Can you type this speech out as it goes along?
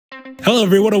Hello,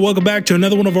 everyone, and welcome back to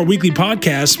another one of our weekly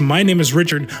podcasts. My name is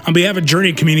Richard. On behalf of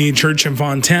Journey Community Church in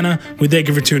Fontana, we thank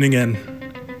you for tuning in.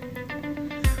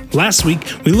 Last week,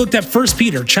 we looked at 1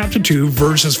 Peter chapter 2,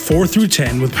 verses 4 through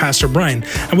 10 with Pastor Brian,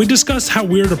 and we discussed how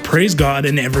we are to praise God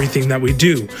in everything that we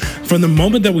do, from the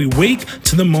moment that we wake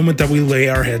to the moment that we lay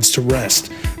our heads to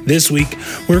rest. This week,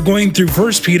 we're going through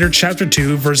 1 Peter chapter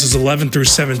 2, verses 11 through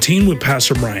 17 with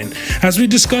Pastor Brian, as we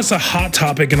discuss a hot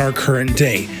topic in our current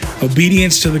day,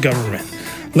 obedience to the government.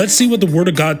 Let's see what the Word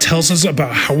of God tells us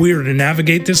about how we are to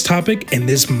navigate this topic in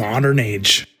this modern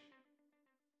age.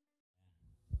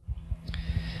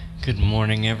 Good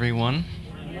morning, everyone.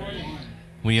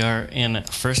 We are in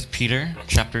 1 Peter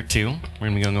chapter 2. We're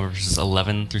going to be going over verses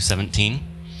 11 through 17.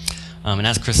 And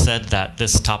as Chris said, that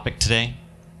this topic today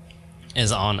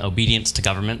is on obedience to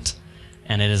government,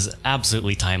 and it is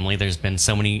absolutely timely. There's been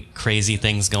so many crazy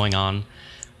things going on.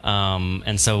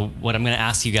 And so what I'm going to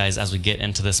ask you guys as we get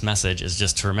into this message is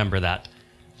just to remember that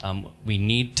we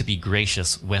need to be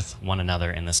gracious with one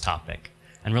another in this topic.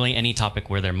 And really any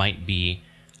topic where there might be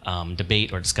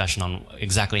debate or discussion on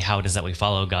exactly how it is that we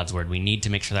follow God's word. We need to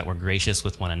make sure that we're gracious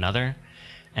with one another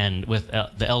and with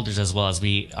the elders as well. As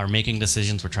we are making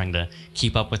decisions, we're trying to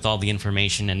keep up with all the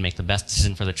information and make the best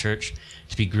decision for the church,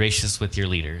 to be gracious with your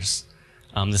leaders.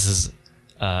 This is,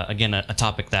 again, a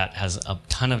topic that has a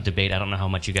ton of debate. I don't know how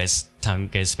much you guys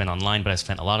spend online, but I've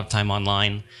spent a lot of time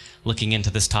online looking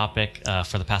into this topic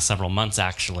for the past several months,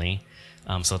 actually.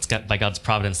 So it's by God's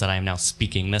providence that I am now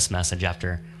speaking this message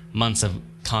after months of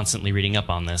constantly reading up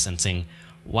on this and seeing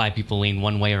why people lean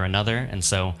one way or another. And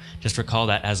so just recall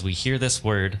that as we hear this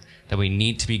word, that we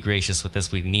need to be gracious with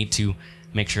this. We need to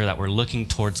make sure that we're looking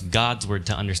towards God's word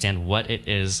to understand what it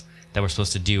is that we're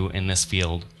supposed to do in this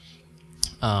field.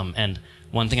 And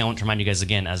one thing I want to remind you guys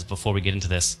again, as before we get into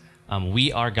this,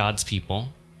 we are God's people.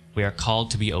 We are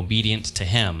called to be obedient to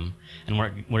Him. And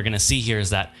what we're going to see here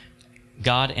is that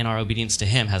God, in our obedience to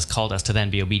Him, has called us to then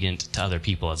be obedient to other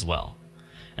people as well.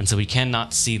 And so we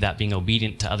cannot see that being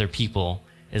obedient to other people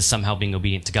is somehow being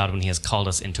obedient to God when He has called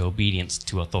us into obedience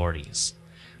to authorities.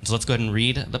 And so let's go ahead and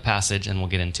read the passage and we'll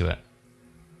get into it.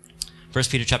 1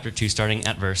 Peter chapter 2, starting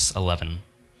at verse 11.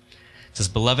 It says,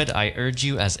 "Beloved, I urge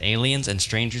you as aliens and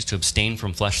strangers to abstain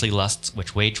from fleshly lusts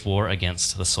which wage war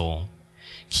against the soul.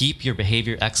 Keep your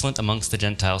behavior excellent amongst the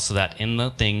Gentiles, so that in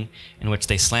the thing in which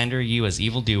they slander you as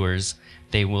evildoers,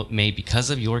 they may, because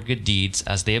of your good deeds,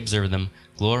 as they observe them,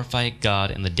 glorify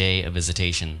God in the day of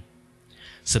visitation.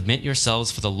 Submit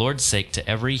yourselves for the Lord's sake to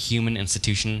every human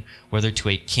institution, whether to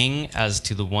a king as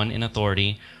to the one in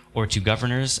authority, or to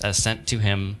governors as sent to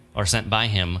him or sent by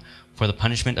him for the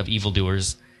punishment of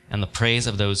evildoers and the praise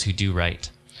of those who do right.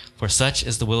 For such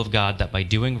is the will of God, that by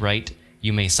doing right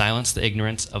you may silence the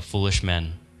ignorance of foolish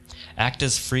men. Act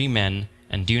as free men,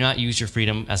 and do not use your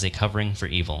freedom as a covering for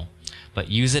evil, but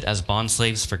use it as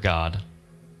bondslaves for God.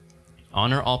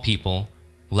 Honor all people,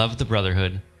 love the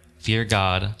brotherhood, fear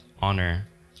God, honor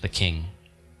the king."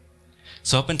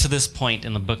 So up until this point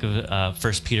in the book of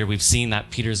 1 Peter, we've seen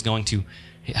that Peter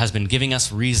has been giving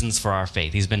us reasons for our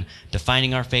faith. He's been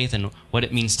defining our faith and what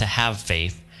it means to have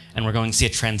faith, and we're going to see a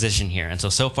transition here. And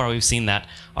so far we've seen that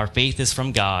our faith is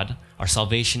from God, our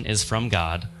salvation is from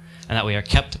God, and that we are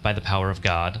kept by the power of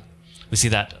God. We see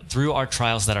that through our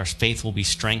trials that our faith will be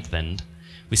strengthened.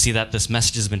 We see that this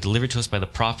message has been delivered to us by the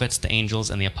prophets, the angels,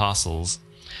 and the apostles.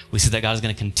 We see that God is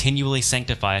going to continually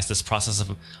sanctify us, this process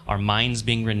of our minds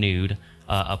being renewed,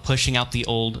 pushing out the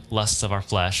old lusts of our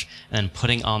flesh, and then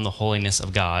putting on the holiness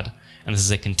of God. And this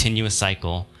is a continuous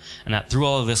cycle. And that through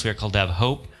all of this, we are called to have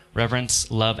hope,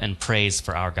 reverence, love, and praise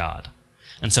for our God.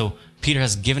 And so Peter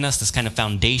has given us this kind of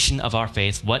foundation of our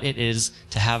faith, what it is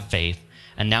to have faith.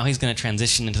 And now he's going to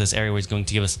transition into this area where he's going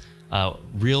to give us a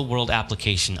real-world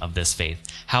application of this faith.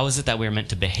 How is it that we're meant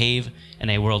to behave in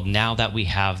a world now that we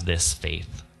have this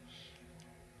faith?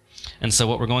 And so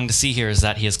what we're going to see here is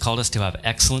that he has called us to have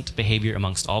excellent behavior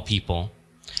amongst all people,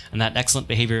 and that excellent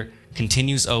behavior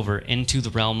continues over into the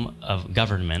realm of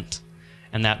government,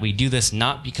 and that we do this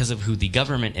not because of who the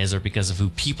government is or because of who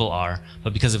people are,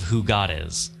 but because of who God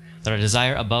is. That our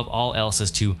desire above all else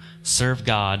is to serve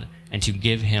God and to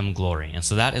give Him glory. And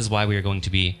so that is why we are going to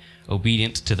be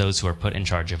obedient to those who are put in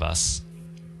charge of us.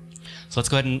 So let's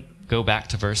go ahead and go back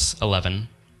to verse 11.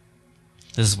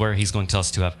 This is where he's going to tell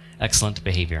us to have excellent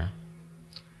behavior.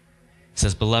 It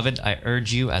says, "Beloved, I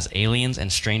urge you as aliens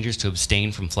and strangers to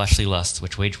abstain from fleshly lusts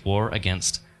which wage war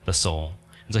against the soul."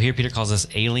 And so here Peter calls us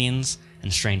aliens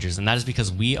and strangers, and that is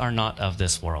because we are not of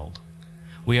this world.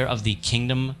 We are of the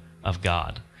kingdom of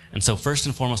God. And so first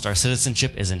and foremost, our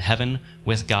citizenship is in heaven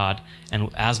with God. And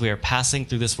as we are passing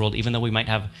through this world, even though we might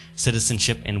have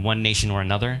citizenship in one nation or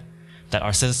another, that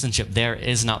our citizenship there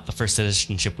is not the first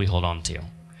citizenship we hold on to.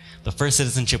 The first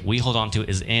citizenship we hold on to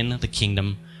is in the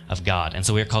kingdom of God. And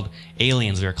so we are called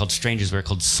aliens, we are called strangers, we are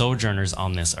called sojourners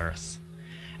on this earth.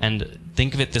 And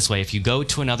think of it this way, if you go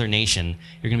to another nation,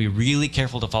 you're going to be really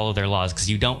careful to follow their laws because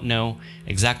you don't know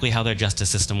exactly how their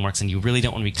justice system works, and you really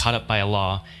don't want to be caught up by a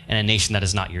law in a nation that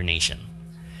is not your nation.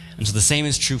 And so the same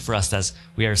is true for us as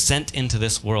we are sent into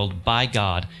this world by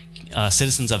God,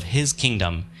 citizens of his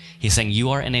kingdom. He's saying, you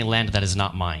are in a land that is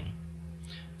not mine.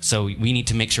 So we need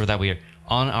to make sure that we are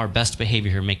on our best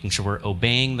behavior here, making sure we're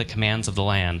obeying the commands of the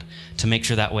land to make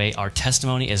sure that way our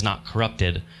testimony is not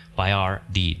corrupted by our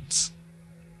deeds.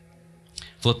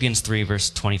 Philippians 3 verse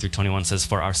 20 through 21 says,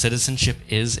 "For our citizenship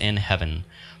is in heaven,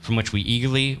 from which we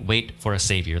eagerly wait for a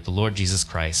Savior, the Lord Jesus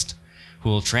Christ, who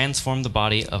will transform the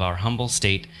body of our humble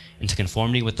state into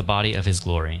conformity with the body of his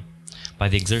glory, by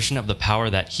the exertion of the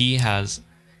power that he has,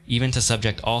 even to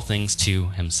subject all things to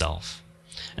himself."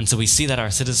 And so we see that our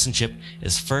citizenship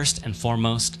is first and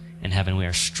foremost in heaven. We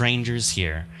are strangers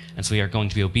here, and so we are going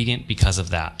to be obedient because of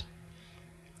that.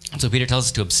 And so Peter tells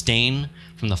us to abstain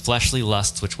from the fleshly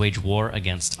lusts which wage war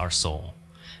against our soul.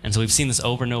 And so we've seen this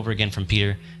over and over again from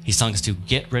Peter. He's telling us to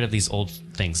get rid of these old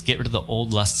things, get rid of the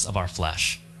old lusts of our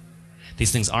flesh.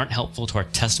 These things aren't helpful to our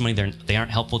testimony. They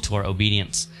aren't helpful to our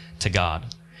obedience to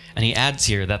God. And he adds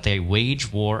here that they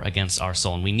wage war against our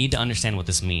soul. And we need to understand what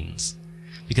this means.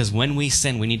 Because when we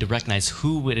sin, we need to recognize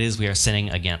who it is we are sinning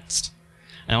against.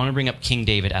 And I want to bring up King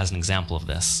David as an example of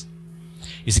this.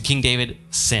 You see, King David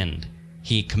sinned.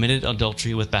 He committed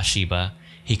adultery with Bathsheba.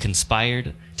 He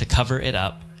conspired to cover it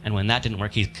up. And when that didn't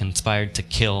work, he conspired to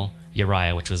kill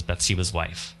Uriah, which was Bathsheba's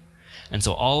wife. And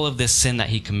so all of this sin that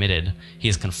he committed, he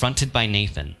is confronted by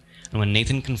Nathan. And when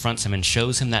Nathan confronts him and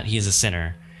shows him that he is a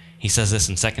sinner, he says this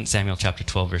in 2 Samuel chapter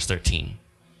 12, verse 13.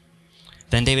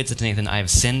 "Then David said to Nathan, I have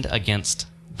sinned against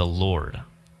the Lord."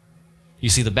 You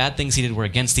see, the bad things he did were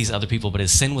against these other people, but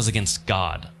his sin was against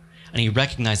God. And he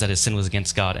recognized that his sin was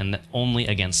against God and only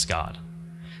against God.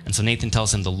 And so Nathan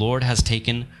tells him, "The Lord has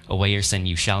taken away your sin,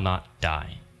 you shall not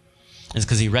die." It's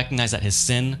because he recognized that his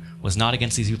sin was not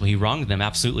against these people. He wronged them,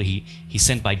 absolutely. He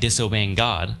sinned by disobeying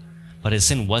God, but his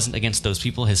sin wasn't against those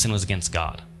people. His sin was against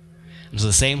God. And so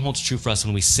the same holds true for us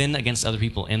when we sin against other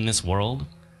people in this world.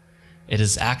 It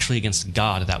is actually against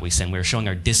God that we sin. We are showing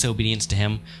our disobedience to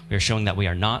him. We are showing that we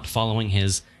are not following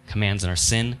his commands, and our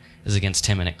sin is against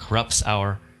him, and it corrupts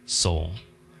our soul.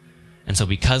 And so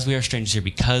because we are strangers here,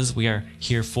 because we are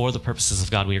here for the purposes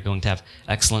of God, we are going to have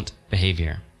excellent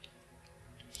behavior.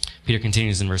 Peter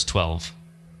continues in verse 12.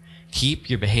 "Keep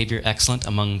your behavior excellent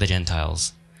among the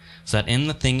Gentiles, so that in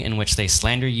the thing in which they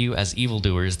slander you as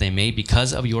evildoers, they may,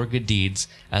 because of your good deeds,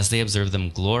 as they observe them,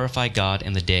 glorify God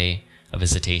in the day of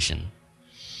visitation."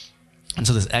 And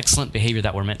so this excellent behavior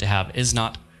that we're meant to have is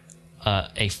not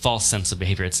a false sense of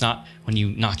behavior. It's not when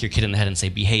you knock your kid in the head and say,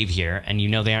 "Behave here," and you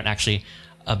know they aren't actually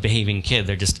a behaving kid.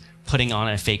 They're just putting on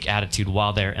a fake attitude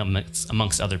while they're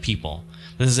amongst other people.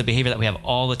 This is a behavior that we have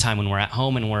all the time when we're at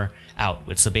home and we're out.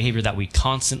 It's a behavior that we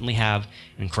constantly have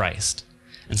in Christ.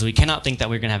 And so we cannot think that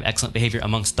we're going to have excellent behavior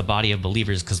amongst the body of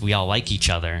believers because we all like each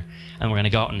other and we're going to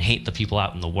go out and hate the people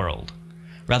out in the world.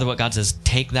 Rather, what God says,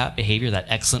 take that behavior, that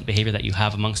excellent behavior that you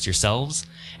have amongst yourselves,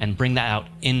 and bring that out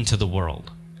into the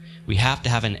world. We have to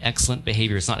have an excellent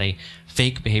behavior. It's not a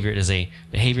fake behavior. It is a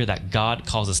behavior that God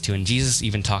calls us to. And Jesus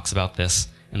even talks about this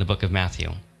in the book of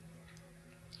Matthew.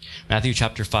 Matthew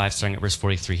chapter 5, starting at verse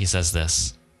 43, he says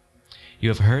this, "You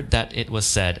have heard that it was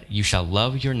said, 'You shall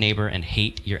love your neighbor and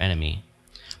hate your enemy.'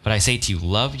 But I say to you,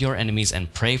 love your enemies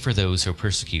and pray for those who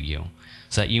persecute you,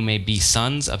 so that you may be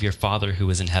sons of your Father who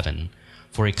is in heaven.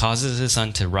 For he causes his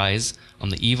sun to rise on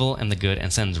the evil and the good,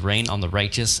 and sends rain on the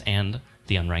righteous and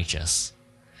the unrighteous."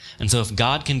 And so if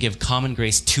God can give common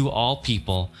grace to all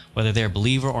people, whether they're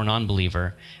believer or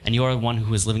non-believer, and you are the one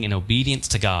who is living in obedience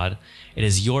to God, it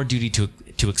is your duty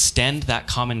to extend that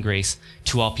common grace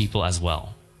to all people as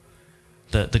well.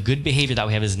 The good behavior that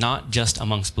we have is not just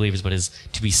amongst believers, but is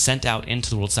to be sent out into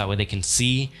the world so that way they can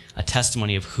see a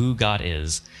testimony of who God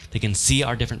is. They can see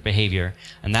our different behavior,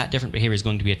 and that different behavior is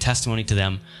going to be a testimony to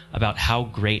them about how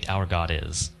great our God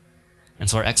is. And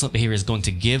so our excellent behavior is going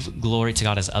to give glory to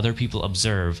God as other people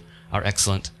observe our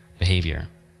excellent behavior.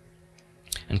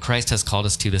 And Christ has called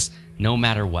us to this no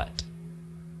matter what.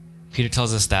 Peter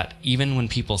tells us that even when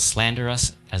people slander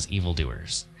us as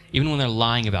evildoers, even when they're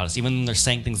lying about us, even when they're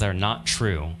saying things that are not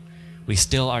true, we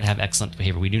still are to have excellent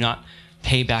behavior. We do not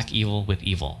pay back evil with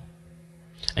evil.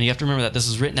 And you have to remember that this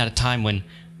was written at a time when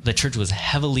the church was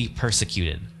heavily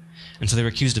persecuted. And so they were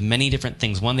accused of many different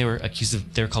things. One, they were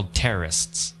called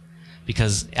terrorists,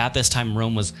 because at this time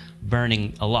Rome was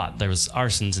burning a lot. There was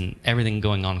arsons and everything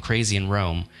going on crazy in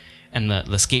Rome, and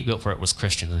the scapegoat for it was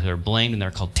Christians. They were blamed and they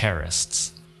were called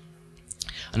terrorists.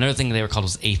 Another thing they were called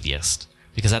was atheist,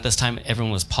 because at this time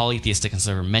everyone was polytheistic and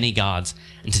so there were many gods,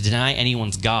 and to deny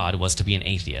anyone's God was to be an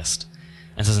atheist.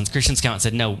 And so since Christians came out and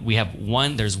said, no,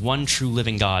 there's one true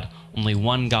living God, only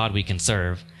one God we can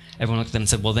serve, everyone looked at them and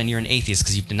said, well, then you're an atheist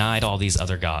because you've denied all these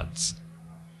other gods.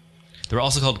 They were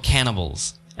also called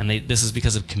cannibals, and this is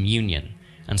because of communion.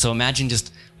 And so imagine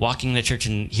just walking in the church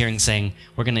and hearing saying,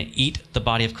 we're going to eat the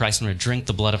body of Christ and we're going to drink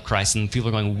the blood of Christ, and people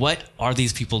are going, what are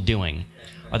these people doing?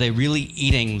 Are they really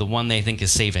eating the one they think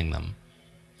is saving them?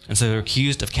 And so they're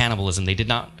accused of cannibalism.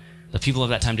 The people of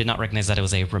that time did not recognize that it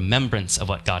was a remembrance of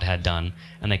what God had done,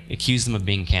 and they accused them of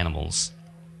being cannibals.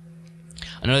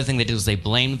 Another thing they did was they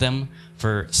blamed them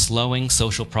for slowing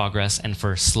social progress and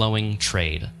for slowing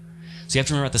trade. So you have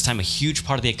to remember at this time a huge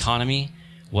part of the economy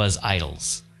was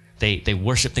idols. They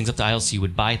worshiped things up to idols, so you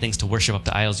would buy things to worship up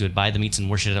to idols, you would buy the meats and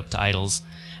worship it up to idols.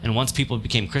 And once people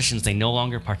became Christians, they no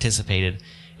longer participated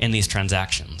in these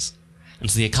transactions. And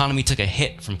so the economy took a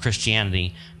hit from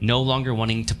Christianity, no longer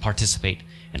wanting to participate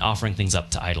in offering things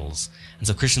up to idols. And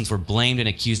so Christians were blamed and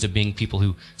accused of being people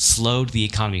who slowed the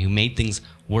economy, who made things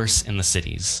worse in the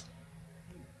cities.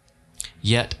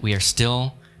 Yet we are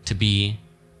still to be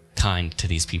kind to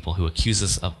these people who accuse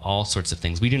us of all sorts of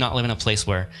things. We do not live in a place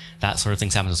where that sort of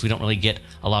things happen to us. We don't really get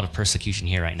a lot of persecution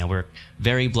here right now. We're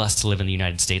very blessed to live in the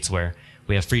United States where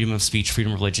we have freedom of speech,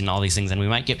 freedom of religion, all these things, and we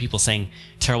might get people saying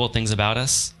terrible things about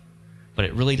us, but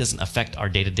it really doesn't affect our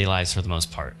day-to-day lives for the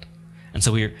most part. And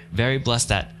so we're very blessed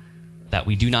that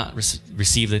we do not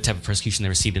receive the type of persecution they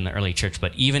received in the early church,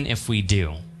 but even if we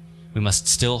do, we must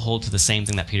still hold to the same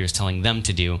thing that Peter is telling them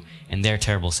to do in their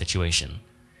terrible situation.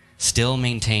 Still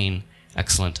maintain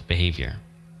excellent behavior.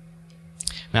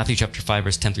 Matthew chapter 5,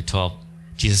 verse 10 through 12,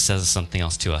 Jesus says something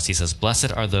else to us. He says,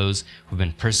 "Blessed are those who have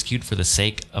been persecuted for the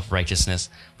sake of righteousness,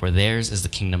 for theirs is the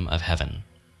kingdom of heaven.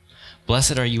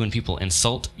 Blessed are you when people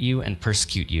insult you and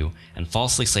persecute you, and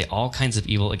falsely say all kinds of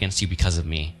evil against you because of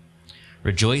me.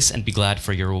 Rejoice and be glad,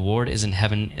 for your reward is in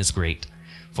heaven is great.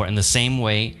 For in the same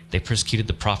way they persecuted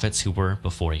the prophets who were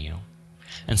before you."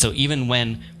 And so even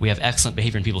when we have excellent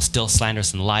behavior and people still slander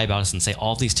us and lie about us and say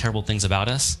all these terrible things about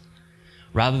us,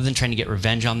 rather than trying to get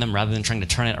revenge on them, rather than trying to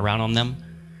turn it around on them,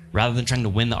 rather than trying to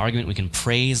win the argument, we can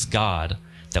praise God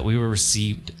that we were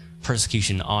received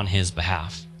persecution on his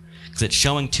behalf. Because it's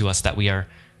showing to us that we are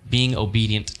being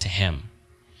obedient to him.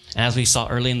 And as we saw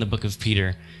early in the book of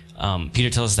Peter, Peter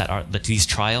tells us that these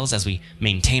trials, as we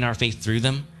maintain our faith through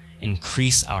them,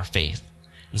 increase our faith.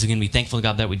 And so we can be thankful to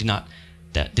God that we did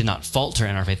not falter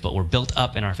in our faith, but were built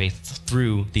up in our faith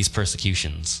through these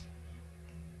persecutions.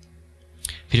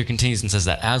 Peter continues and says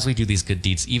that as we do these good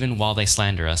deeds, even while they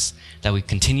slander us, that we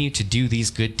continue to do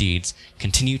these good deeds,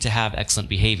 continue to have excellent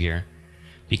behavior,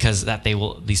 because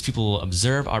these people will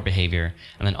observe our behavior,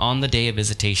 and then on the day of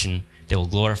visitation, they will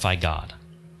glorify God.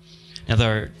 Now,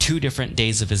 there are two different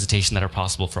days of visitation that are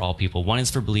possible for all people. One is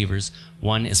for believers,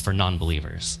 one is for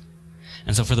non-believers.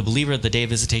 And so for the believer, the day of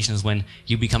visitation is when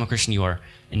you become a Christian, you are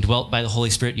indwelt by the Holy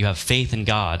Spirit, you have faith in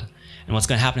God, and what's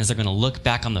going to happen is they're going to look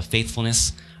back on the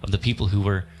faithfulness of the people who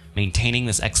were maintaining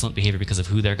this excellent behavior because of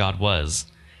who their God was,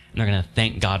 and they're going to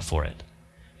thank God for it.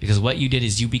 Because what you did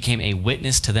is you became a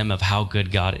witness to them of how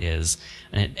good God is,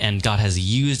 and God has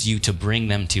used you to bring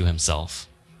them to himself.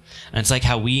 And it's like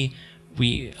how we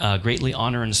greatly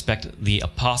honor and respect the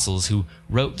apostles who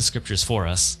wrote the scriptures for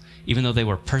us, even though they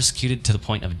were persecuted to the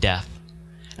point of death.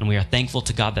 And we are thankful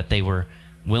to God that they were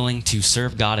willing to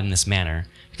serve God in this manner,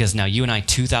 because now you and I,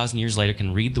 2,000 years later,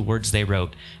 can read the words they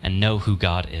wrote and know who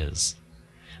God is.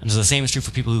 And so the same is true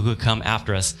for people who come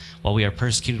after us while we are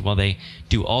persecuted, while they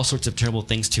do all sorts of terrible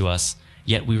things to us,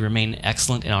 yet we remain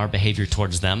excellent in our behavior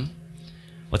towards them.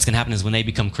 What's going to happen is when they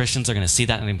become Christians, they're going to see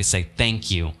that and they're going to say, thank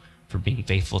you for being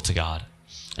faithful to God.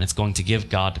 And it's going to give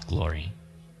God glory.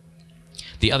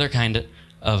 The other kind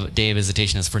of day of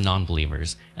visitation is for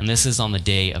non-believers, and this is on the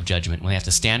day of judgment, when they have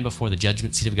to stand before the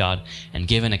judgment seat of God and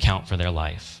give an account for their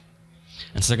life.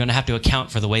 And so they're going to have to account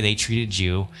for the way they treated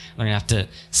you. They're going to have to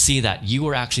see that you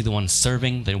were actually the one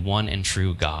serving the one and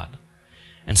true God.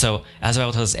 And so, as the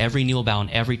Bible tells us, every knee will bow and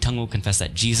every tongue will confess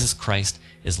that Jesus Christ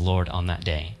is Lord on that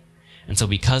day. And so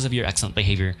because of your excellent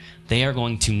behavior, they are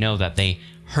going to know that they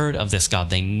heard of this God.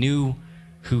 They knew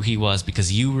who he was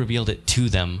because you revealed it to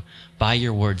them by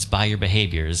your words, by your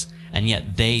behaviors, and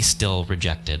yet they still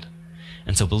rejected.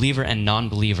 And so believer and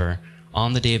non-believer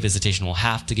on the day of visitation will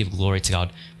have to give glory to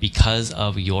God because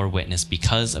of your witness,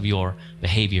 because of your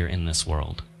behavior in this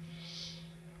world.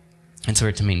 And so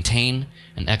we're to maintain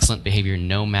an excellent behavior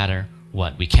no matter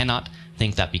what? We cannot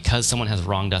think that because someone has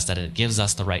wronged us that it gives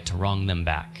us the right to wrong them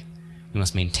back. We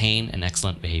must maintain an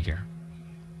excellent behavior.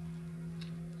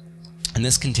 And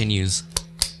this continues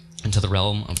into the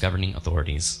realm of governing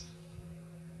authorities.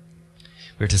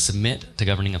 We are to submit to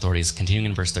governing authorities, continuing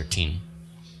in verse 13.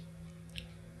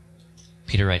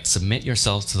 Peter writes, "Submit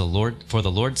yourselves to the Lord for the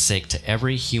Lord's sake to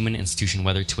every human institution,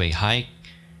 whether to a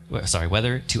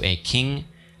king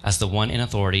as the one in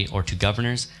authority, or to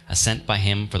governors as sent by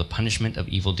him for the punishment of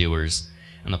evildoers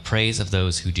and the praise of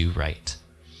those who do right."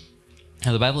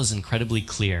 Now, the Bible is incredibly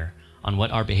clear on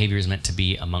what our behavior is meant to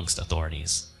be amongst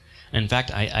authorities. And in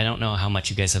fact, I don't know how much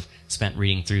you guys have spent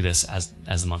reading through this as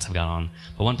the months have gone on,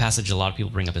 but one passage a lot of people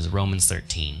bring up is Romans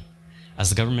 13. As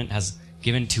the government has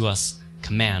given to us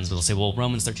commands, they'll say, well,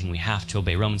 Romans 13, we have to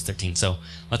obey Romans 13. So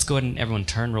let's go ahead and everyone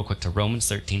turn real quick to Romans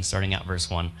 13, starting at verse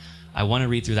 1. I want to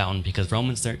read through that one because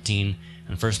Romans 13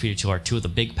 and 1 Peter 2 are two of the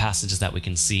big passages that we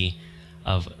can see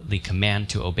of the command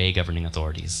to obey governing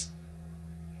authorities.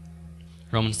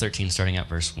 Romans 13, starting at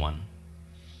verse 1.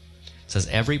 It says,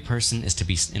 "Every person is to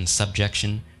be in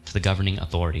subjection to the governing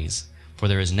authorities, for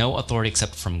there is no authority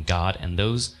except from God, and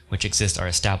those which exist are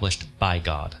established by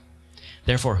God.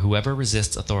 Therefore, whoever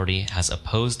resists authority has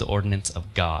opposed the ordinance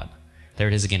of God." There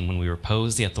it is again. When we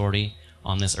oppose the authority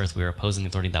on this earth, we are opposing the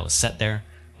authority that was set there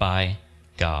by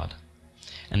God.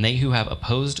 "And they who have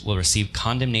opposed will receive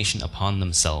condemnation upon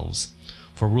themselves.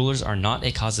 For rulers are not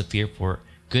a cause of fear for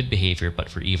good behavior, but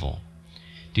for evil.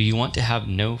 Do you want to have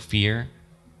no fear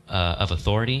of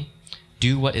authority?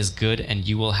 Do what is good, and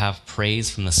you will have praise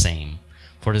from the same.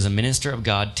 For it is a minister of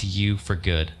God to you for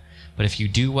good. But if you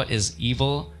do what is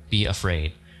evil, be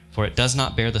afraid, for it does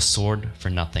not bear the sword for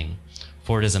nothing.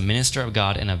 For it is a minister of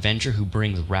God, an avenger who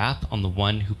brings wrath on the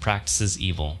one who practices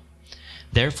evil.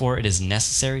 Therefore it is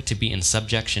necessary to be in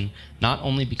subjection, not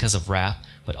only because of wrath,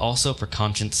 but also for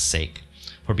conscience' sake.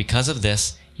 For because of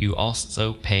this you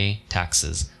also pay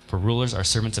taxes. For rulers are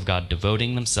servants of God,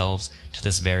 devoting themselves to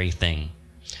this very thing.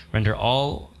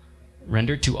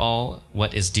 Render to all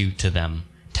what is due to them.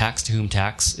 Tax to whom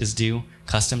tax is due,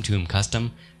 custom to whom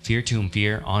custom, fear to whom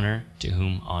fear, honor to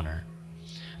whom honor."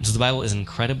 And so the Bible is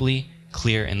incredibly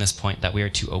clear in this point that we are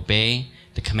to obey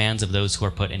the commands of those who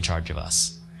are put in charge of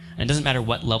us. And it doesn't matter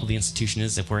what level the institution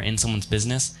is. If we're in someone's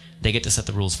business, they get to set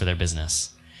the rules for their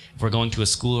business. If we're going to a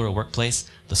school or a workplace,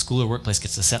 the school or workplace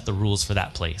gets to set the rules for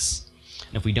that place.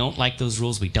 And if we don't like those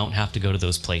rules, we don't have to go to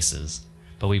those places.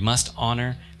 But we must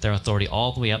honor their authority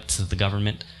all the way up to the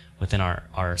government within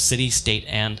our city, state,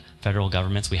 and federal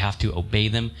governments. We have to obey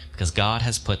them because God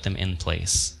has put them in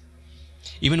place.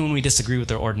 Even when we disagree with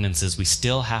their ordinances, we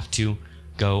still have to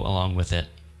go along with it.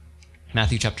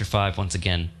 Matthew chapter 5, once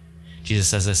again, Jesus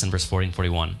says this in verse 40 and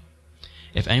 41.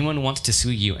 "If anyone wants to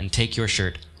sue you and take your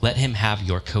shirt, let him have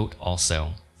your coat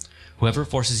also. Whoever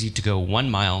forces you to go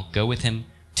 1 mile, go with him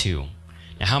 2.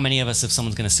 Now, how many of us, if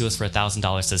someone's going to sue us for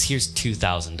 $1,000, says, here's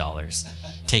 $2,000,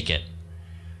 take it?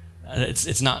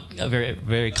 It's not a very,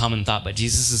 very common thought, but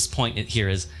Jesus' point here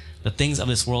is the things of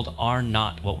this world are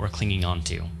not what we're clinging on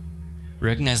to. We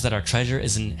recognize that our treasure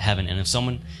is in heaven, and if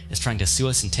someone is trying to sue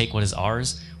us and take what is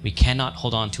ours, we cannot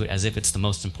hold on to it as if it's the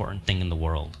most important thing in the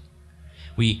world.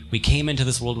 We came into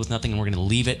this world with nothing, and we're going to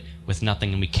leave it with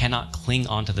nothing, and we cannot cling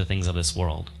on to the things of this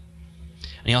world.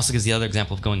 And he also gives the other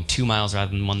example of going 2 miles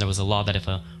rather than 1. There was a law that if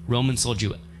a Roman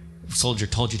soldier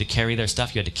told you to carry their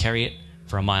stuff, you had to carry it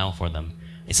for a mile for them.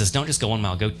 He says, don't just go 1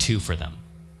 mile, go 2 for them.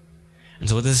 And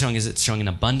so what this is showing is it's showing an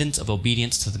abundance of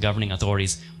obedience to the governing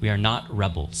authorities. We are not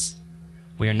rebels.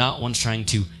 We are not ones trying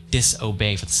to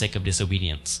disobey for the sake of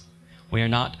disobedience. We are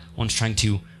not ones trying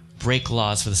to break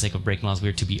laws for the sake of breaking laws. We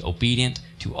are to be obedient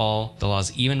to all the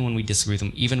laws, even when we disagree with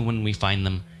them, even when we find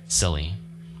them silly.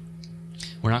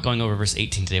 We're not going over verse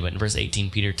 18 today, but in verse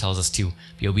 18, Peter tells us to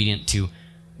be obedient to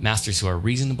masters who are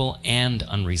reasonable and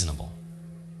unreasonable.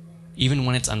 Even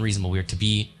when it's unreasonable, we are to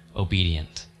be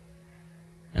obedient.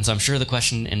 And so I'm sure the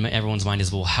question in everyone's mind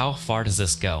is, well, how far does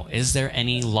this go? Is there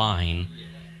any line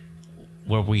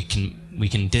where we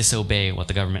can disobey what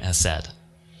the government has said?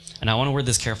 And I want to word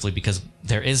this carefully because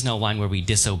there is no line where we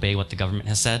disobey what the government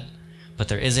has said, but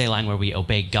there is a line where we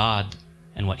obey God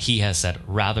and what he has said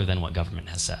rather than what government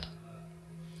has said.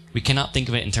 We cannot think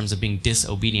of it in terms of being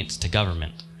disobedient to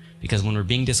government, because when we're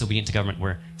being disobedient to government,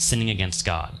 we're sinning against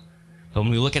God. But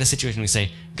when we look at a situation, we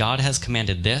say, God has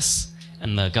commanded this,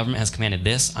 and the government has commanded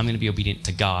this, I'm going to be obedient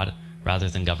to God rather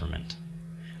than government.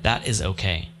 That is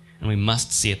okay, and we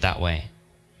must see it that way.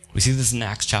 We see this in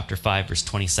Acts chapter 5, verse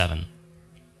 27.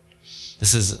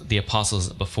 This is the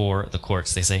apostles before the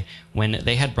courts. They say, when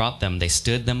they had brought them, they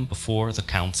stood them before the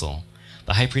council.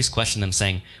 The high priest questioned them,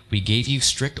 saying, "We gave you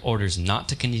strict orders not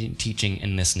to continue teaching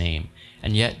in this name,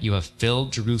 and yet you have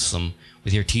filled Jerusalem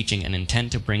with your teaching and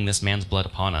intend to bring this man's blood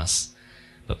upon us."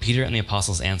 But Peter and the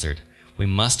apostles answered, "We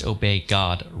must obey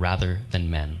God rather than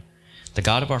men. The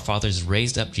God of our fathers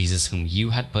raised up Jesus, whom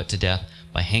you had put to death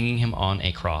by hanging him on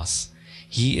a cross.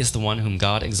 He is the one whom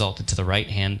God exalted to the right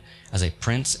hand as a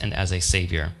prince and as a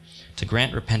savior, to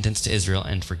grant repentance to Israel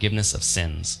and forgiveness of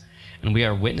sins. And we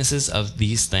are witnesses of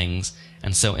these things,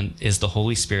 and so is the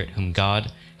Holy Spirit, whom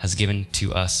God has given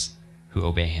to us who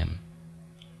obey him."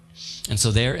 And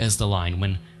so there is the line.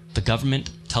 When the government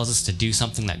tells us to do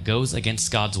something that goes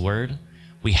against God's word,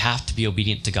 we have to be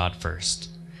obedient to God first.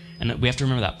 And we have to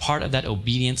remember that part of that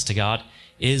obedience to God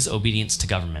is obedience to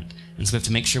government. And so we have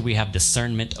to make sure we have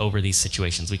discernment over these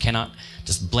situations. We cannot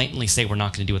just blatantly say we're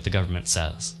not going to do what the government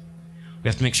says. We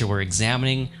have to make sure we're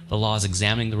examining the laws,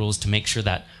 examining the rules to make sure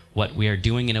that what we are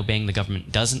doing in obeying the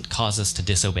government doesn't cause us to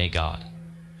disobey God.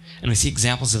 And we see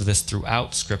examples of this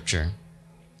throughout Scripture.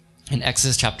 In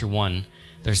Exodus chapter 1,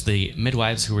 there's the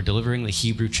midwives who were delivering the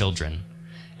Hebrew children.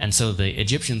 And so the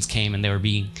Egyptians came and they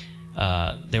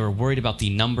were worried about the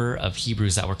number of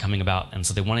Hebrews that were coming about, and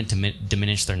so they wanted to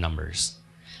diminish their numbers.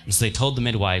 And so they told the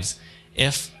midwives,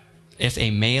 if a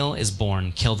male is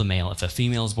born, kill the male. If a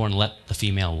female is born, let the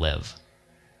female live.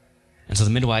 And so the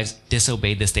midwives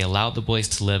disobeyed this. They allowed the boys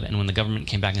to live, and when the government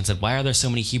came back and said, "Why are there so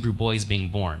many Hebrew boys being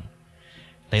born?"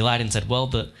 they lied and said, "Well,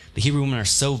 the Hebrew women are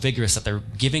so vigorous that they're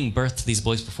giving birth to these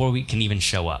boys before we can even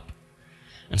show up."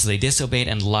 And so they disobeyed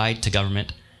and lied to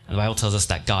government, and the Bible tells us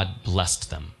that God blessed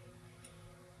them.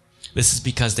 This is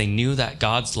because they knew that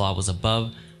God's law was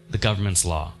above the government's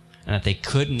law, and that they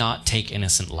could not take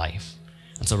innocent life.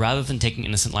 And so rather than taking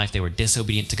innocent life, they were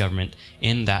disobedient to government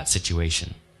in that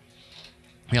situation.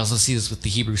 We also see this with the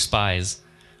Hebrew spies,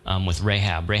 with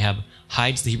Rahab. Rahab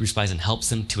hides the Hebrew spies and helps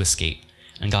them to escape,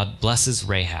 and God blesses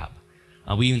Rahab.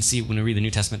 We even see when we read the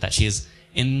New Testament that she is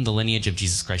in the lineage of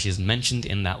Jesus Christ. She is mentioned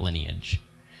in that lineage.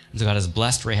 And so God has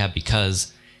blessed Rahab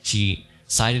because she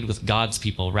sided with God's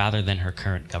people rather than her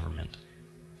current government.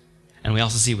 And we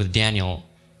also see with Daniel,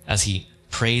 as he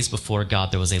prays before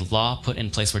God, there was a law put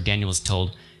in place where Daniel was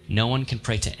told, no one can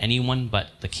pray to anyone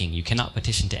but the king. You cannot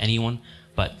petition to anyone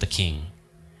but the king.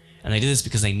 And they did this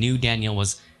because they knew Daniel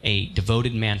was a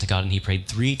devoted man to God, and he prayed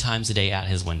 3 times a day at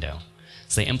his window.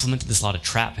 So they implemented this law to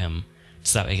trap him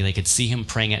so that they could see him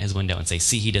praying at his window and say,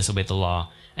 "See, he disobeyed the law,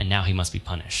 and now he must be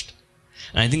punished."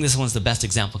 And I think this one's the best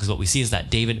example, because what we see is that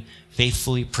David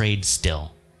faithfully prayed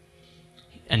still.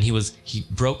 And he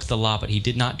broke the law, but he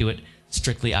did not do it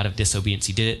strictly out of disobedience.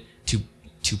 He did it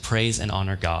to praise and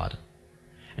honor God.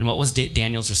 And what was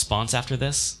Daniel's response after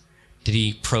this? Did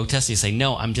he protest? Did he say,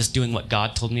 "No, I'm just doing what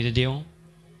God told me to do"?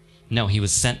 No, he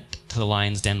was sent to the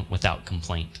lion's den without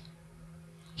complaint.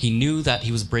 He knew that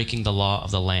he was breaking the law of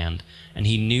the land, and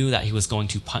he knew that he was going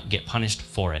to get punished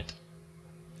for it.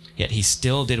 Yet he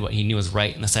still did what he knew was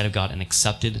right in the sight of God and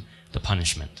accepted the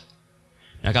punishment.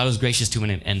 Now God was gracious to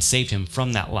him and saved him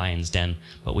from that lion's den,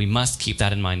 but we must keep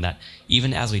that in mind, that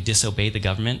even as we disobey the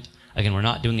government, again, we're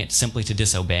not doing it simply to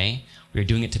disobey. We are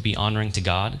doing it to be honoring to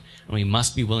God, and we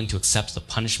must be willing to accept the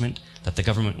punishment that the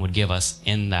government would give us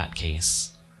in that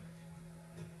case.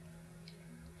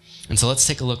 And so let's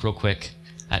take a look real quick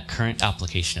at current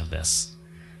application of this.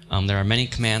 There are many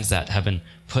commands that have been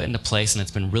put into place, and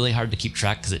it's been really hard to keep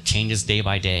track because it changes day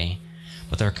by day.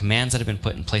 But there are commands that have been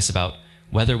put in place about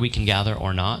whether we can gather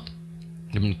or not.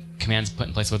 There have been commands put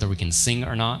in place whether we can sing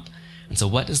or not. And so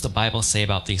what does the Bible say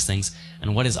about these things,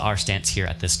 and what is our stance here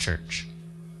at this church?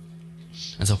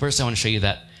 And so first I want to show you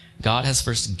that God has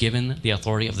first given the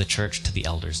authority of the church to the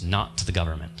elders, not to the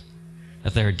government.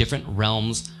 That there are different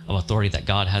realms of authority that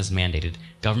God has mandated.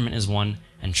 Government is one,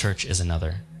 and church is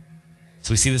another.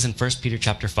 So we see this in 1 Peter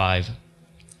chapter 5,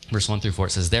 verse 1 through 4.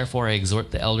 It says, "Therefore I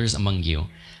exhort the elders among you,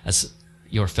 as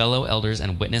your fellow elders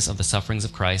and witness of the sufferings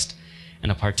of Christ,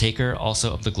 and a partaker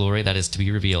also of the glory that is to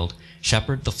be revealed,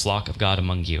 shepherd the flock of God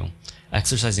among you,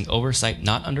 exercising oversight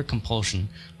not under compulsion,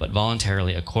 but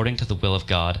voluntarily according to the will of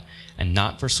God, and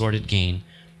not for sordid gain,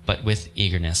 but with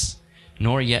eagerness,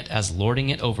 nor yet as lording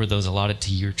it over those allotted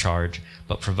to your charge,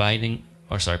 but proving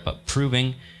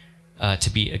to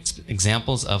be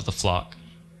examples of the flock.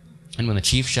 And when the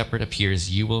chief shepherd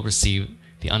appears, you will receive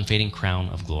the unfading crown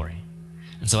of glory."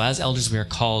 And so as elders, we are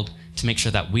called to make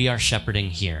sure that we are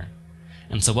shepherding here.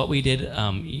 And so what we did,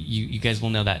 you guys will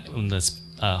know that when this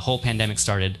whole pandemic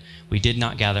started, we did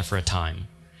not gather for a time.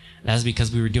 That is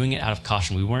because we were doing it out of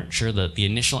caution. We weren't sure that the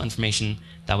initial information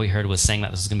that we heard was saying that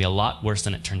this was going to be a lot worse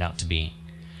than it turned out to be.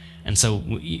 And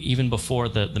so even before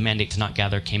the mandate to not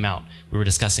gather came out, we were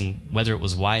discussing whether it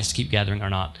was wise to keep gathering or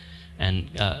not.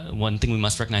 And one thing we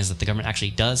must recognize is that the government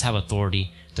actually does have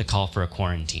authority to call for a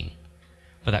quarantine.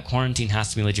 But that quarantine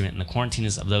has to be legitimate, and the quarantine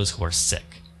is of those who are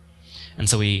sick. And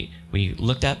so we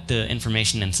looked at the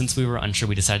information, and since we were unsure,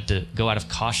 we decided to go out of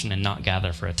caution and not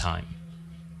gather for a time.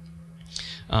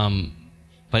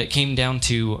 But it came down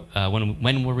to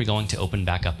when were we going to open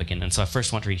back up again? And so I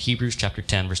first want to read Hebrews chapter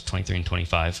 10, verse 23 and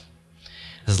 25.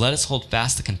 It says, "Let us hold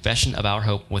fast the confession of our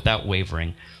hope without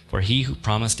wavering, for he who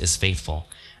promised is faithful.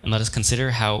 And let us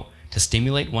consider how to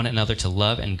stimulate one another to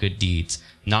love and good deeds,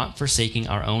 not forsaking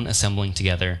our own assembling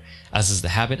together, as is the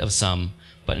habit of some,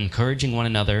 but encouraging one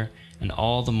another, and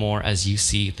all the more as you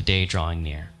see the day drawing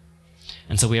near."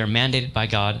 And so we are mandated by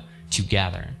God to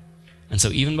gather. And so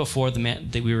even before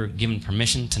that we were given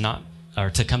permission to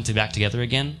come back together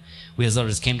again, we as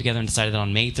elders came together and decided that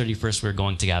on May 31st we were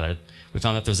going to gather. We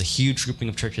found that there was a huge grouping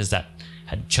of churches that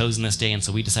had chosen this day, and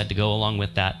so we decided to go along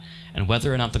with that. And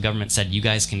whether or not the government said, "You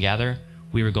guys can gather,"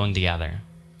 we were going to gather.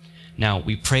 Now,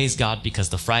 we praise God because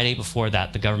the Friday before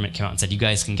that, the government came out and said, "You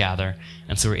guys can gather."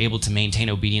 And so we're able to maintain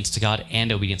obedience to God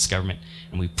and obedience to government,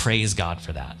 and we praise God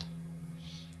for that.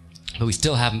 But we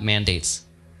still have mandates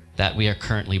that we are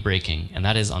currently breaking, and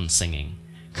that is on singing.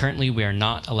 Currently, we are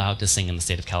not allowed to sing in the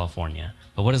state of California.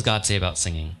 But what does God say about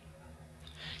singing?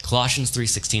 Colossians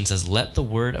 3:16 says, "Let the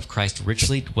word of Christ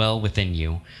richly dwell within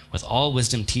you, with all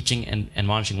wisdom teaching and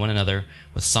admonishing one another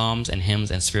with psalms and hymns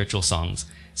and spiritual songs,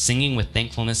 singing with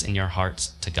thankfulness in your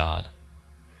hearts to God."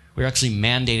 We're actually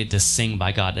mandated to sing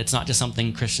by God. It's not just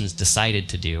something Christians decided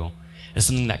to do. It's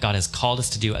something that God has called us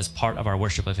to do as part of our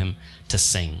worship of him, to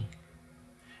sing.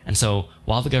 And so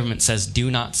while the government says,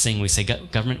 "Do not sing," we say,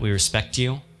 "Government, we respect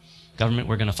you. Government,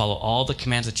 we're going to follow all the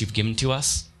commands that you've given to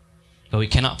us. But we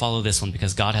cannot follow this one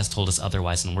because God has told us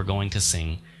otherwise, and we're going to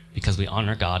sing because we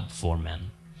honor God before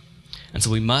men." And so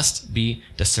we must be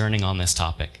discerning on this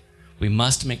topic. We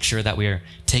must make sure that we are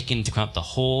taking into account the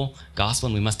whole gospel,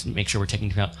 and we must make sure we're taking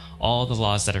into account all the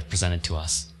laws that are presented to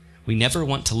us. We never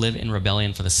want to live in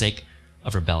rebellion for the sake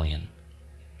of rebellion.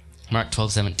 Mark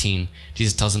 12:17,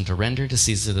 Jesus tells them to render to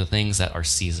Caesar the things that are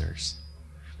Caesar's.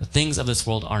 The things of this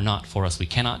world are not for us. We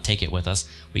cannot take it with us.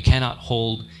 We cannot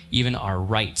hold even our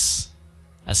rights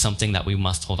as something that we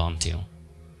must hold on to.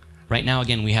 Right now,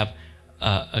 again, we have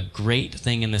a great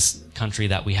thing in this country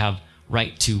that we have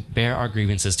right to bear our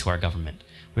grievances to our government.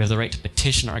 We have the right to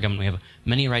petition our government. We have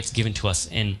many rights given to us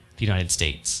in the United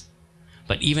States.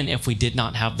 But even if we did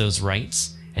not have those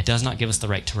rights, it does not give us the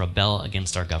right to rebel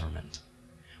against our government.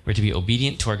 We're to be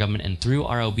obedient to our government, and through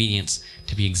our obedience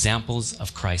to be examples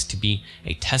of Christ, to be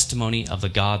a testimony of the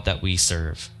God that we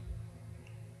serve.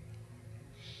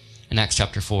 In Acts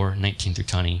chapter 4, 19 through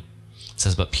 20, it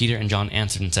says, "But Peter and John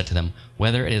answered and said to them,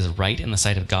 Whether it is right in the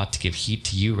sight of God to give heed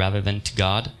to you rather than to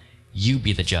God, you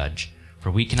be the judge,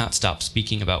 for we cannot stop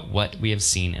speaking about what we have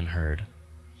seen and heard."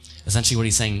 Essentially what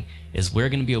he's saying is, we're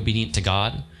going to be obedient to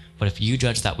God, but if you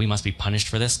judge that we must be punished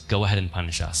for this, go ahead and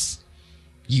punish us.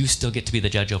 You still get to be the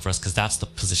judge over us because that's the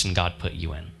position God put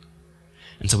you in.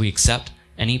 And so we accept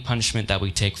any punishment that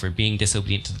we take for being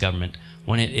disobedient to the government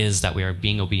when it is that we are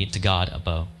being obedient to God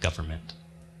above government.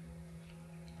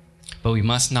 But we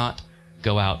must not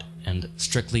go out and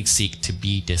strictly seek to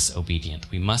be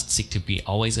disobedient. We must seek to be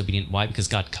always obedient. Why? Because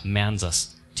God commands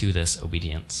us to this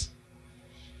obedience.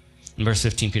 In verse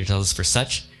 15, Peter tells us, "For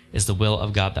such is the will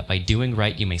of God, that by doing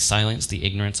right you may silence the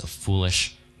ignorance of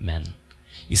foolish men."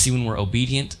 You see, when we're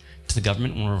obedient to the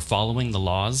government, when we're following the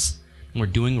laws, when we're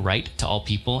doing right to all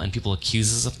people, and people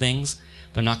accuse us of things,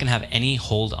 they're not going to have any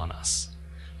hold on us.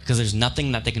 Because there's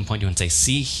nothing that they can point to and say,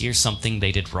 "See, here's something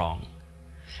they did wrong."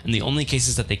 And the only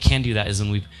cases that they can do that is when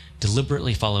we've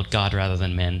deliberately followed God rather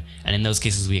than men, and in those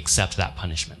cases we accept that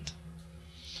punishment.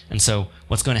 And so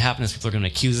what's going to happen is people are going to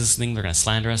accuse us of things, they're going to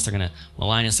slander us, they're going to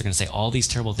malign us, they're going to say all these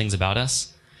terrible things about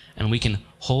us, and we can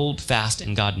hold fast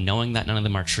in God knowing that none of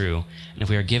them are true. And if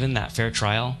we are given that fair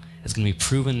trial, it's going to be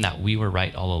proven that we were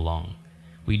right all along.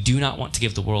 We do not want to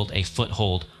give the world a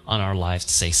foothold on our lives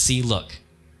to say, "See, look,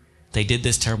 they did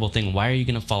this terrible thing. Why are you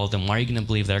going to follow them? Why are you going to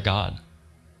believe their God?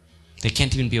 They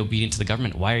can't even be obedient to the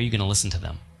government. Why are you going to listen to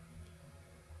them?"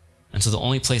 And so the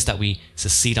only place that we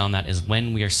succeed on that is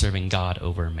when we are serving God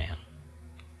over man.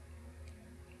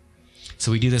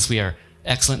 So we do this. We are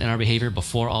excellent in our behavior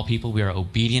before all people. We are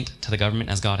obedient to the government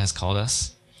as God has called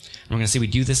us. And we're going to see we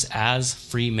do this as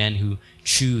free men who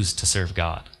choose to serve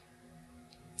God.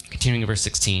 Continuing in verse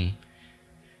 16,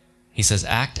 he says,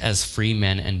 "Act as free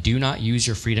men, and do not use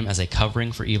your freedom as a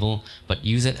covering for evil, but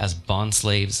use it as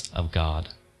bondslaves of God."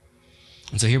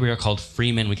 And so here we are called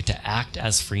free men. We get to act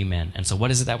as free men. And so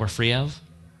what is it that we're free of?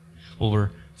 Well,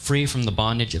 we're free from the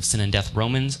bondage of sin and death.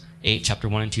 Romans 8, chapter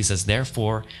 1 and 2 says,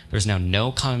 "Therefore, there is now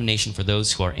no condemnation for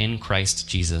those who are in Christ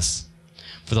Jesus.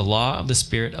 For the law of the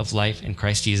Spirit of life in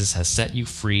Christ Jesus has set you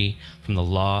free from the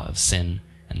law of sin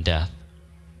and death."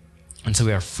 And so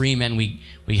we are free men.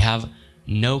 We have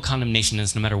no condemnation in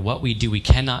us. No matter what we do, we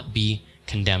cannot be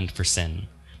condemned for sin,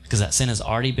 because that sin has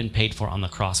already been paid for on the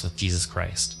cross with Jesus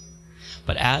Christ.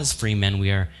 But as free men,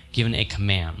 we are given a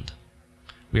command.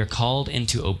 We are called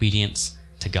into obedience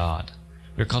to God.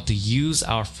 We're called to use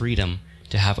our freedom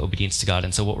to have obedience to God.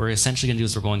 And so what we're essentially going to do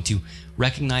is we're going to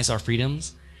recognize our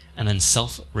freedoms and then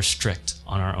self-restrict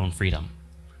on our own freedom.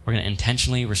 We're going to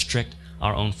intentionally restrict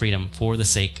our own freedom for the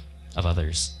sake of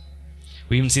others.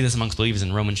 We even see this amongst believers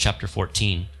in Romans chapter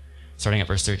 14. Starting at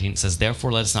verse 13, it says,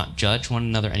 "Therefore let us not judge one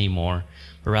another anymore,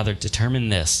 but rather determine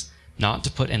this, not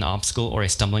to put an obstacle or a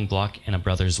stumbling block in a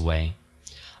brother's way.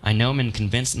 I know and am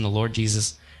convinced in the Lord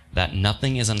Jesus that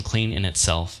nothing is unclean in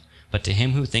itself, but to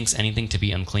him who thinks anything to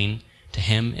be unclean, to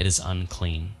him it is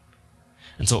unclean."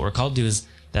 And so what we're called to do is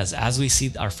that as we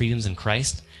see our freedoms in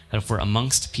Christ, that if we're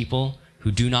amongst people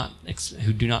who do not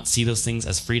see those things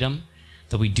as freedom,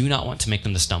 that we do not want to make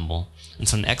them to stumble. And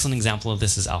so an excellent example of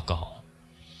this is alcohol.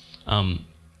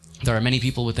 There are many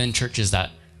people within churches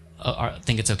that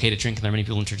think it's okay to drink, and there are many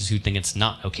people in churches who think it's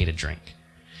not okay to drink.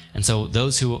 And so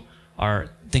those who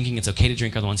are thinking it's okay to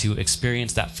drink are the ones who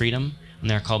experience that freedom, and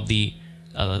they're called the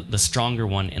stronger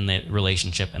one in the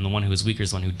relationship, and the one who is weaker is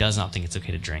the one who does not think it's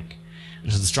okay to drink.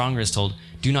 And so the stronger is told,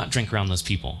 do not drink around those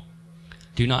people.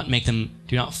 Do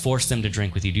not force them to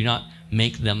drink with you. Do not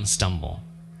make them stumble.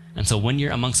 And so when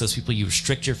you're amongst those people, you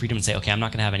restrict your freedom and say, okay, I'm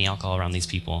not going to have any alcohol around these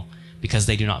people because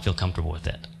they do not feel comfortable with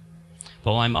it.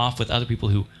 But while I'm off with other people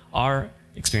who are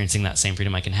experiencing that same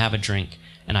freedom, I can have a drink,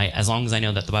 and as long as I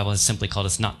know that the Bible has simply called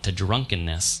us not to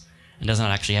drunkenness, and does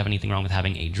not actually have anything wrong with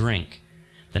having a drink,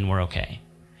 then we're okay.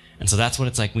 And so that's what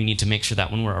it's like. We need to make sure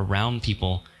that when we're around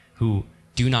people who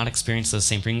do not experience those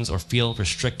same things or feel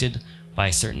restricted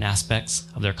by certain aspects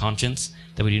of their conscience,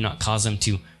 that we do not cause them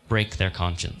to break their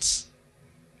conscience.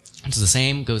 And so the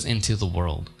same goes into the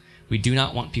world. We do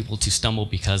not want people to stumble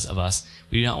because of us.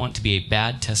 We do not want to be a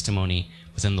bad testimony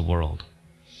within the world.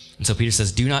 And so Peter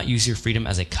says, do not use your freedom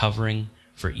as a covering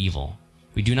for evil.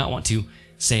 We do not want to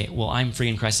say, well, I'm free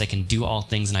in Christ, I can do all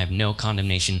things and I have no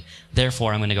condemnation,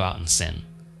 therefore I'm going to go out and sin,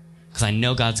 because I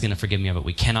know God's going to forgive me of it.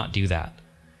 We cannot do that.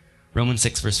 Romans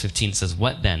 6 verse 15 says,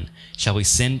 "What then? Shall we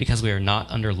sin because we are not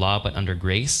under law but under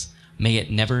grace? May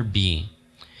it never be.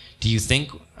 Do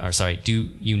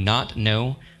you not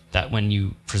know that when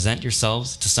you present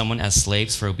yourselves to someone as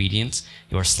slaves for obedience,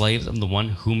 you are slaves of the one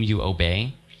whom you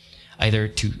obey,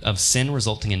 either of sin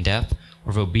resulting in death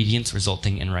or of obedience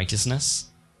resulting in righteousness?"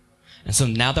 And so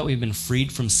now that we've been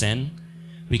freed from sin,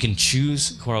 we can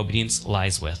choose who our obedience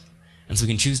lies with. And so we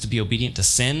can choose to be obedient to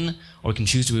sin, or we can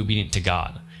choose to be obedient to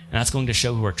God. And that's going to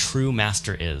show who our true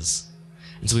master is.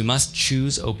 And so we must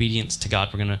choose obedience to God.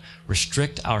 We're going to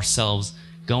restrict ourselves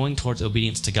going towards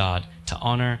obedience to God to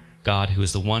honor God, who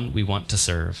is the one we want to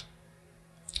serve.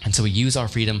 And so we use our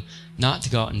freedom not to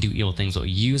go out and do evil things, but we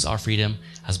use our freedom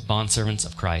as bondservants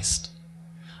of Christ.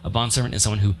 A bondservant is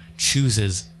someone who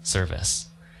chooses service.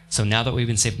 So now that we've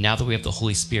been saved, now that we have the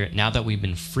Holy Spirit, now that we've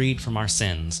been freed from our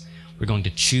sins, we're going to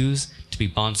choose to be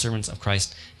bondservants of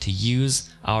Christ, to use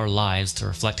our lives to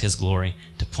reflect his glory,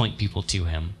 to point people to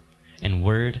him in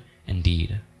word and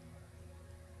deed.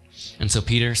 And so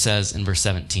Peter says in verse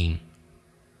 17,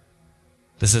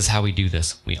 this is how we do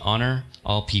this. We honor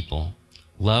all people,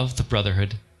 love the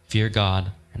brotherhood, fear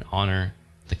God, and honor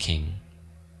the king.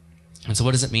 And so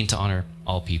what does it mean to honor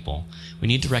all people? We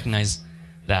need to recognize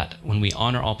that when we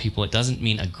honor all people, it doesn't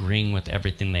mean agreeing with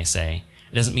everything they say.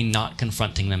 It doesn't mean not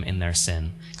confronting them in their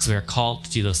sin, because we are called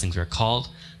to do those things. We are called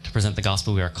to present the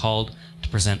gospel. We are called to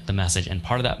present the message. And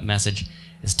part of that message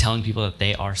is telling people that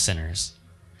they are sinners,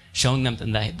 showing them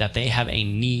that they have a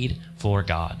need for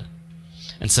God.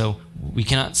 And so we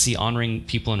cannot see honoring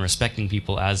people and respecting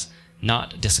people as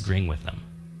not disagreeing with them.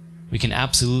 We can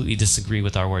absolutely disagree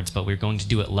with our words, but we're going to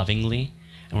do it lovingly,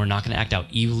 and we're not going to act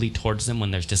out evilly towards them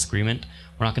when there's disagreement.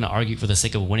 We're not going to argue for the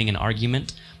sake of winning an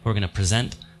argument. We're going to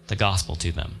present the gospel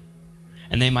to them.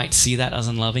 And they might see that as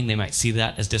unloving, they might see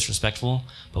that as disrespectful,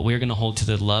 but we're going to hold to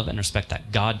the love and respect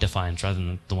that God defines rather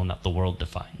than the one that the world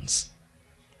defines.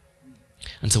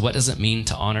 And so what does it mean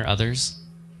to honor others?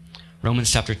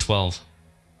 Romans chapter 12,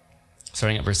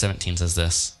 starting at verse 17, says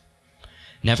this: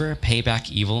 "Never pay back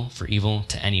evil for evil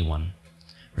to anyone.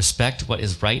 Respect what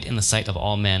is right in the sight of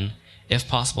all men. If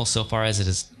possible, so far as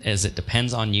it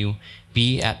depends on you,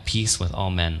 be at peace with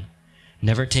all men.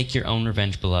 Never take your own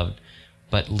revenge, beloved,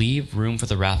 but leave room for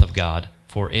the wrath of God,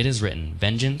 For it is written,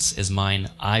 'Vengeance is mine,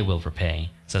 I will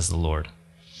repay,' says the Lord.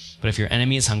 But if your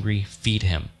enemy is hungry, feed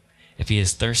him. If he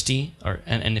is thirsty,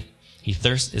 and if he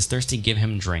is thirsty, give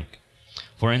him drink.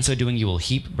 For in so doing you will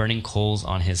heap burning coals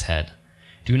on his head.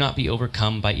 Do not be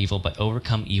overcome by evil, but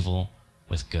overcome evil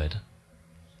with good."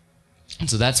 And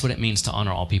so that's what it means to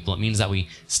honor all people. It means that we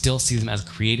still see them as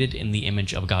created in the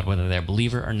image of God, whether they're a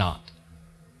believer or not.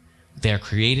 They are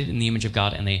created in the image of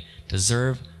God, and they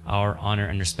deserve our honor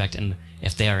and respect. And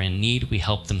if they are in need, we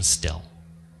help them still.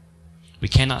 We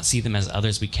cannot see them as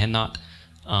others. We cannot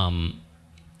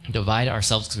divide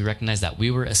ourselves, because we recognize that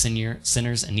we were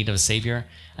sinners in need of a Savior,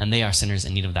 and they are sinners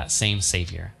in need of that same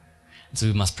Savior. And so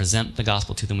we must present the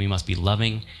gospel to them. We must be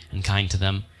loving and kind to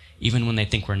them, even when they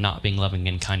think we're not being loving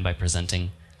and kind by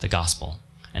presenting the gospel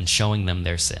and showing them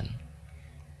their sin.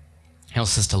 He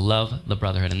also says to love the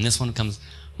brotherhood, and this one comes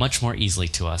much more easily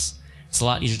to us. It's a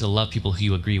lot easier to love people who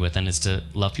you agree with than it is to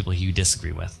love people who you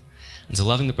disagree with. And so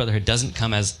loving the brotherhood doesn't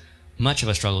come as much of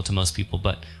a struggle to most people,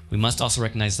 but we must also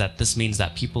recognize that this means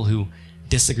that people who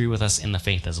disagree with us in the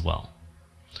faith as well.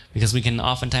 Because we can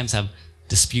oftentimes have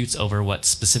disputes over what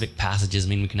specific passages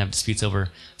mean. We can have disputes over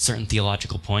certain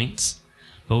theological points.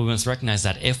 But we must recognize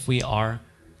that if we are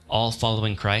all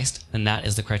following Christ, then that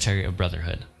is the criteria of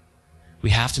brotherhood.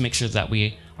 We have to make sure that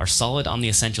we are solid on the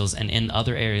essentials, and in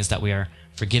other areas that we are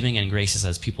forgiving and gracious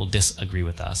as people disagree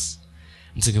with us.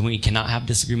 And so we cannot have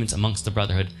disagreements amongst the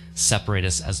brotherhood separate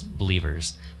us as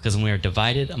believers. Because when we are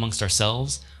divided amongst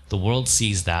ourselves, the world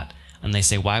sees that, and they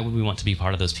say, why would we want to be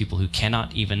part of those people who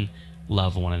cannot even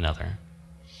love one another?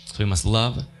 So we must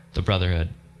love the brotherhood.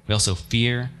 We also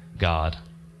fear God.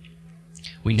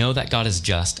 We know that God is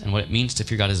just, and what it means to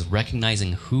fear God is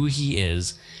recognizing who he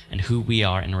is and who we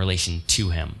are in relation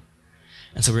to him.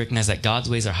 And so we recognize that God's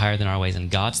ways are higher than our ways,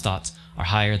 and God's thoughts are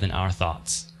higher than our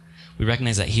thoughts. We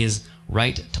recognize that he is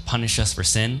right to punish us for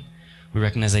sin. We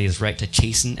recognize that he is right to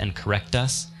chasten and correct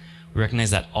us. We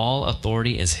recognize that all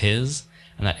authority is his,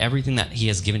 and that everything that he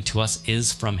has given to us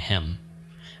is from him.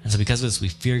 And so because of this, we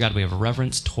fear God. We have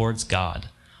reverence towards God,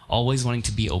 always wanting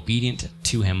to be obedient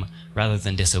to him rather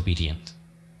than disobedient.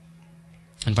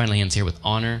 And finally, he ends here with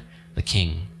honor the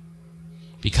king.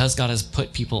 Because God has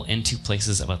put people into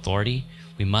places of authority,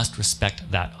 we must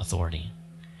respect that authority.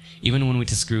 Even when we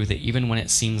disagree with it, even when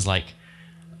it seems like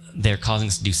they're causing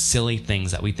us to do silly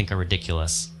things that we think are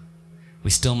ridiculous, we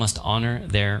still must honor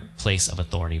their place of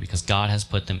authority because God has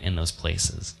put them in those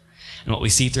places. And what we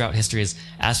see throughout history is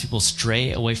as people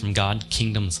stray away from God,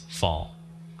 kingdoms fall.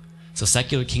 So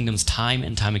secular kingdoms time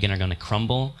and time again are going to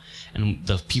crumble, and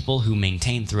the people who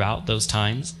maintain throughout those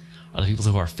times are the people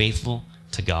who are faithful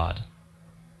to God.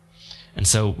 And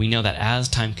so we know that as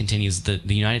time continues, the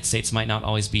United States might not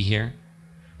always be here.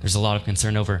 There's a lot of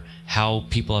concern over how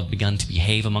people have begun to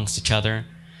behave amongst each other,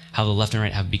 how the left and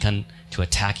right have begun to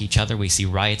attack each other. We see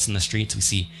riots in the streets, we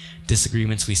see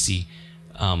disagreements, we see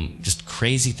just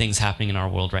crazy things happening in our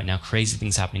world right now, crazy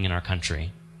things happening in our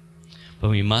country. But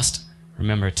we must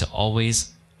remember to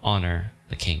always honor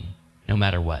the king, no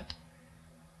matter what.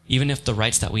 Even if the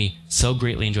rights that we so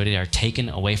greatly enjoy today are taken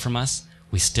away from us,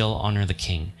 we still honor the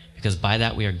king, because by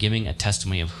that we are giving a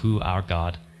testimony of who our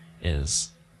God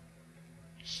is.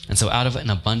 And so out of an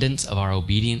abundance of our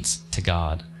obedience to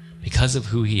God, because of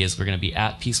who he is, we're going to be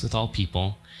at peace with all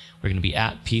people. We're going to be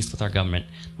at peace with our government.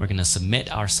 We're going to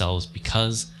submit ourselves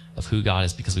because of who God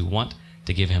is, because we want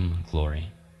to give him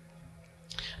glory.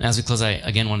 And as we close, I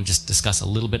again want to just discuss a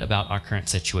little bit about our current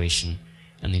situation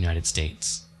in the United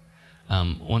States.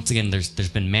 Once again, there's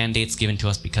been mandates given to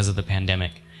us because of the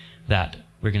pandemic that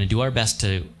we're going to do our best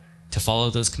to follow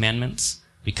those commandments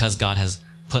because God has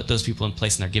put those people in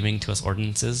place and they're giving to us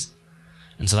ordinances.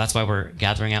 And so that's why we're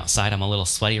gathering outside. I'm a little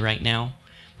sweaty right now,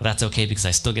 but that's okay because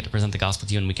I still get to present the gospel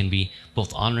to you, and we can be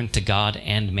both honoring to God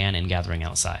and man in gathering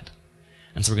outside.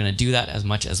 And so we're going to do that as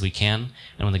much as we can.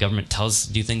 And when the government tells us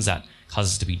to do things that cause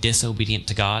us to be disobedient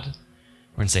to God,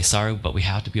 we're going to say sorry, but we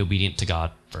have to be obedient to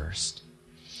God first.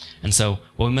 And so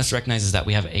what we must recognize is that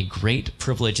we have a great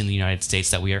privilege in the United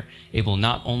States, that we are able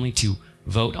not only to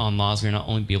vote on laws, we are not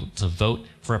only able to vote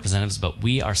for representatives, but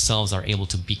we ourselves are able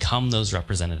to become those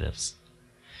representatives.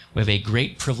 We have a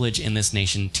great privilege in this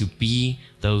nation to be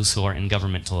those who are in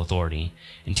governmental authority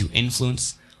and to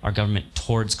influence our government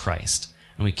towards Christ.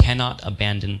 And we cannot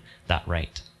abandon that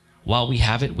right. While we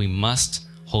have it, we must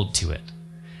hold to it.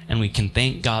 And we can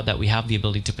thank God that we have the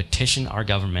ability to petition our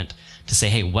government to say,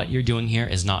 hey, what you're doing here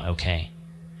is not okay.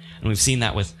 And we've seen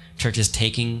that with churches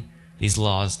taking these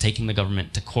laws, taking the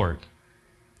government to court.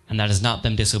 And that is not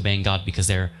them disobeying God because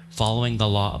they're following the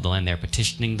law of the land. They're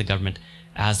petitioning the government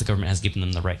as the government has given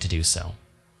them the right to do so.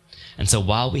 And so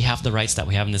while we have the rights that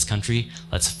we have in this country,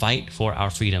 let's fight for our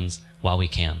freedoms while we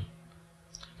can.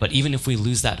 But even if we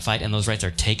lose that fight and those rights are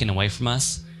taken away from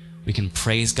us, we can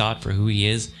praise God for who he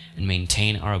is and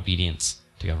maintain our obedience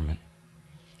to government.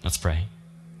 Let's pray.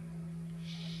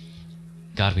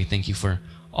 God, we thank you for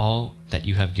all that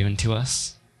you have given to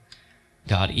us.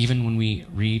 God, even when we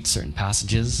read certain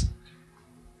passages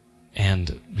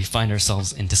and we find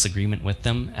ourselves in disagreement with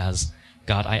them, as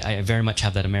God, I very much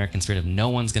have that American spirit of no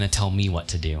one's going to tell me what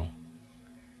to do.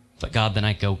 But God, then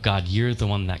I go, God, you're the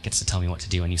one that gets to tell me what to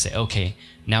do. And you say, okay,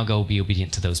 now go be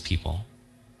obedient to those people.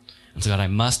 And so God, I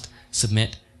must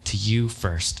submit to you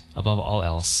first, above all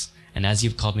else. And as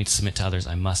you've called me to submit to others,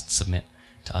 I must submit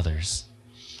to others.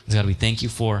 And so God, we thank you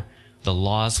for the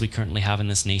laws we currently have in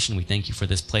this nation. We thank you for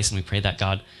this place. And we pray that,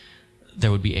 God,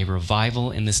 there would be a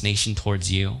revival in this nation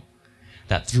towards you.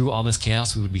 That through all this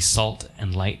chaos, we would be salt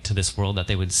and light to this world. That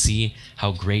they would see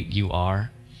how great you are.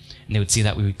 And they would see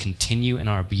that we would continue in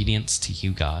our obedience to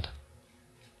you, God.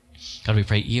 God, we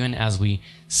pray even as we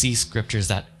see scriptures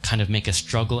that kind of make us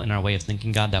struggle in our way of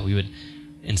thinking, God, that we would,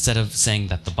 instead of saying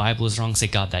that the Bible is wrong, say,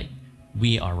 God, that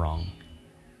we are wrong.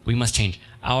 We must change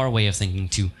our way of thinking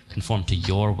to conform to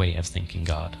your way of thinking,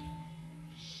 God.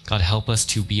 God, help us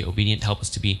to be obedient. Help us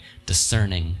to be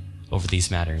discerning over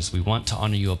these matters. We want to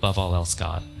honor you above all else,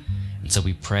 God. And so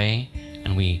we pray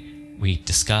and we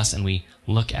discuss and we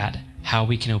look at how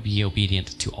we can be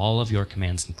obedient to all of your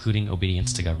commands, including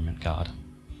obedience to government, God.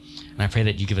 And I pray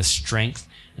that you give us strength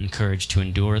and courage to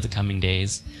endure the coming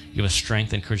days. You give us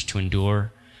strength and courage to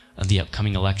endure the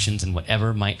upcoming elections and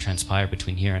whatever might transpire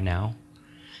between here and now.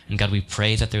 And God, we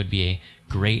pray that there would be a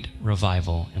great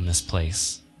revival in this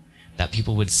place, that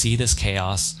people would see this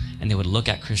chaos and they would look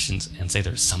at Christians and say,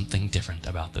 there's something different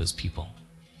about those people.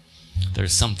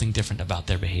 There's something different about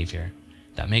their behavior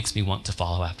that makes me want to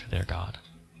follow after their God.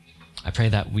 I pray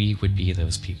that we would be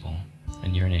those people.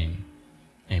 In your name,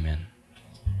 amen.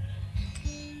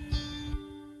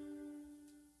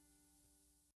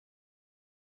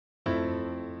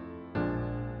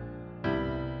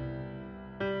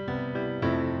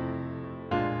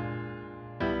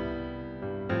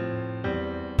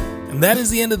 And that is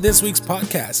the end of this week's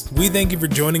podcast. We thank you for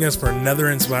joining us for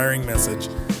another inspiring message.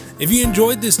 If you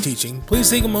enjoyed this teaching, please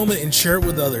take a moment and share it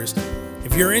with others.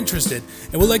 If you're interested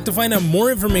and would like to find out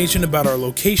more information about our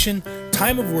location,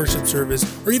 time of worship service,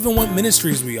 or even what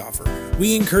ministries we offer,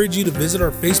 we encourage you to visit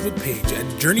our Facebook page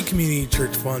at Journey Community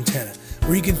Church Fontana,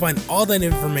 where you can find all that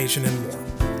information and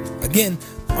more. Again,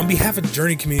 on behalf of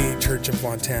Journey Community Church in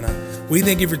Fontana, we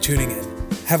thank you for tuning in.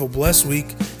 Have a blessed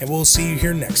week, and we'll see you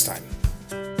here next time.